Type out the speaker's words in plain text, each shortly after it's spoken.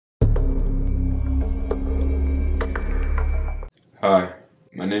Hi,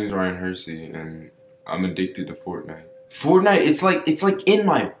 my name is Ryan Hersey, and I'm addicted to Fortnite. Fortnite, it's like in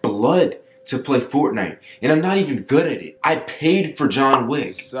my blood to play Fortnite, and I'm not even good at it. I paid for John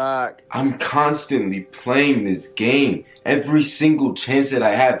Wick. Suck. I'm constantly playing this game every single chance that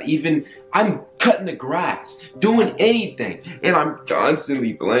I have. Even I'm cutting the grass, doing anything, and I'm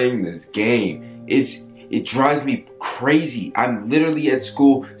constantly playing this game. It drives me crazy. I'm literally at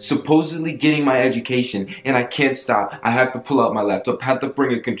school, supposedly getting my education, and I can't stop. I have to pull out my laptop, have to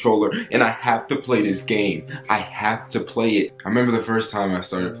bring a controller, and I have to play this game. I have to play it. I remember the first time I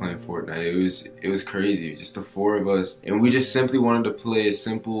started playing Fortnite. It was crazy. It was just the four of us, and we just simply wanted to play a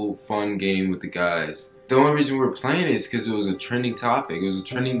simple, fun game with the guys. The only reason we were playing it is because it was a trending topic. It was a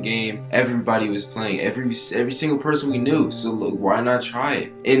trending game. Everybody was playing. Every single person we knew. So look, why not try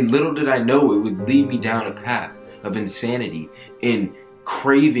it? And little did I know it would lead me down a path of insanity and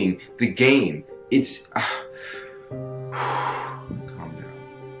craving the game. It's calm down.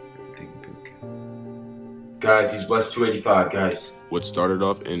 Everything will be okay. Guys, he's blessed 285, guys. What started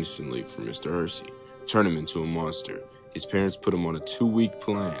off innocently for Mr. Hersey turned him into a monster. His parents put him on a 2-week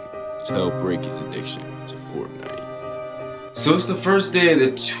plan to help break his addiction to Fortnite. So it's the first day of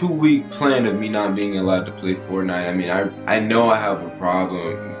the 2-week plan of me not being allowed to play Fortnite. I mean, I know I have a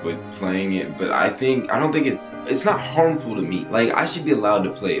problem with playing it, but I don't think it's not harmful to me. Like, I should be allowed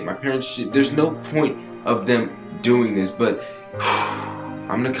to play it. My parents should. There's no point of them doing this, but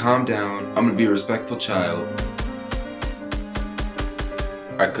I'm gonna calm down. I'm gonna be a respectful child.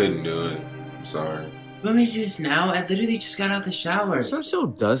 I couldn't do it. I'm sorry. You want me to do this now? I literally just got out the shower. Shut your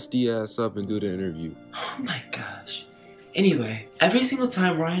dusty ass up and do the interview. Oh my gosh. Anyway, every single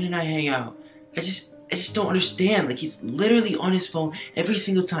time Ryan and I hang out, I just don't understand. Like, he's literally on his phone every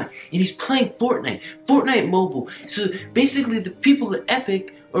single time, and he's playing Fortnite Mobile. So basically, the people at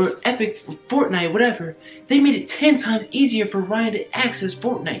Epic Fortnite, whatever, they made it 10 times easier for Ryan to access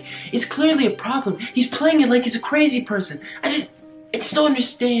Fortnite. It's clearly a problem. He's playing it like he's a crazy person. I just don't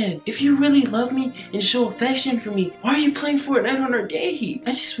understand. If you really love me and show affection for me, why are you playing Fortnite on our date?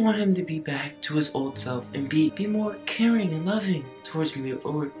 I just want him to be back to his old self and be more caring and loving towards me,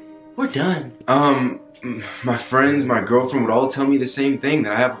 or we're done. My friends, my girlfriend would all tell me the same thing,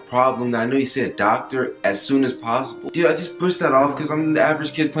 that I have a problem, that I know you see a doctor as soon as possible. Dude, I just pushed that off because I'm the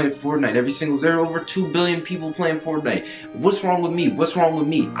average kid playing Fortnite. There are over 2 billion people playing Fortnite. What's wrong with me? What's wrong with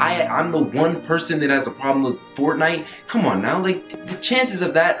me? I'm the one person that has a problem with Fortnite? Come on now, like, the chances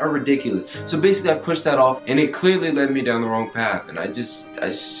of that are ridiculous. So basically I pushed that off, and it clearly led me down the wrong path, and I just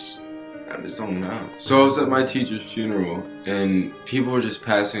don't know. So I was at my teacher's funeral, and people were just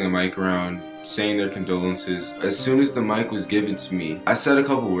passing a mic around, saying their condolences. As soon as the mic was given to me, I said a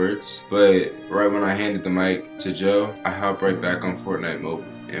couple words, but right when I handed the mic to Joe, I hopped right back on Fortnite Mobile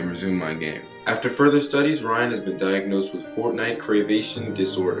and resumed my game. After further studies, Ryan has been diagnosed with Fortnite craving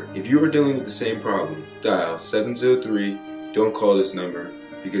disorder. If you are dealing with the same problem, dial 703, don't call this number,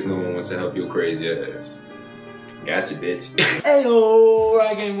 because no one wants to help your crazy ass. Gotcha, bitch. Heyo,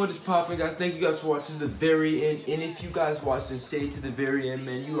 right gang, what is poppin', guys? Thank you guys for watching to the very end. And if you guys watched and stayed to the very end,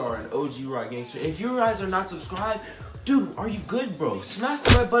 man, you are an OG Rock Gangster. If you guys are not subscribed, dude, are you good, bro? Smash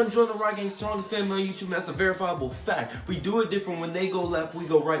the red button, join the Rock Gang strongest family on YouTube. That's a verifiable fact. We do it different. When they go left, we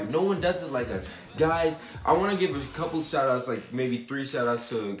go right. No one does it like us. Guys, I want to give a couple shout outs, like maybe 3 shout outs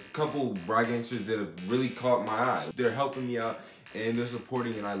to a couple Rock Gangsters that have really caught my eye. They're helping me out, and they're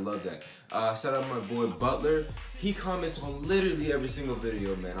supporting, and I love that. Shout out my boy Butler. He comments on literally every single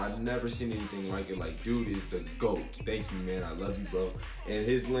video, man. I've never seen anything like it. Like, dude is the GOAT. Thank you, man. I love you, bro. And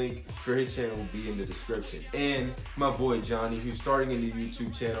his link for his channel will be in the description. And my boy Johnny, who's starting a new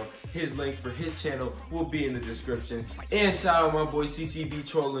YouTube channel, his link for his channel will be in the description. And shout out my boy CCB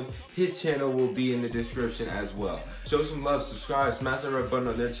Trolling. His channel will be in the description as well. Show some love, subscribe, smash that red button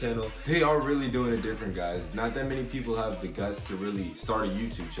on their channel. They are really doing it different, guys. Not that many people have the guts to really start a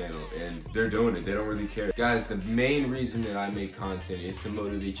YouTube channel, and they're doing it. They don't really care. Guys, the main reason that I make content is to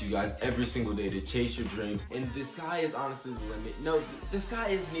motivate you guys every single day to chase your dreams. And the sky is honestly the limit. No, the sky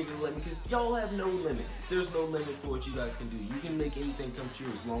isn't even the limit, because y'all have no limit. There's no limit for what you guys can do. You can make anything come true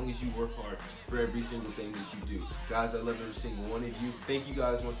as long as you work hard for every single thing that you do. Guys, I love every single one of you. Thank you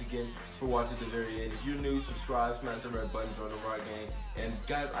guys once again for watching to the very end. If you're new, subscribe, smash the red button, join the Rock Gang. And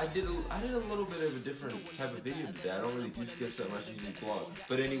guys, I did a little bit of a different type of video today. I don't really do skits that much, usually vlogs.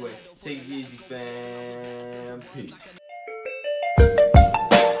 But anyway, take it easy, fam. Peace.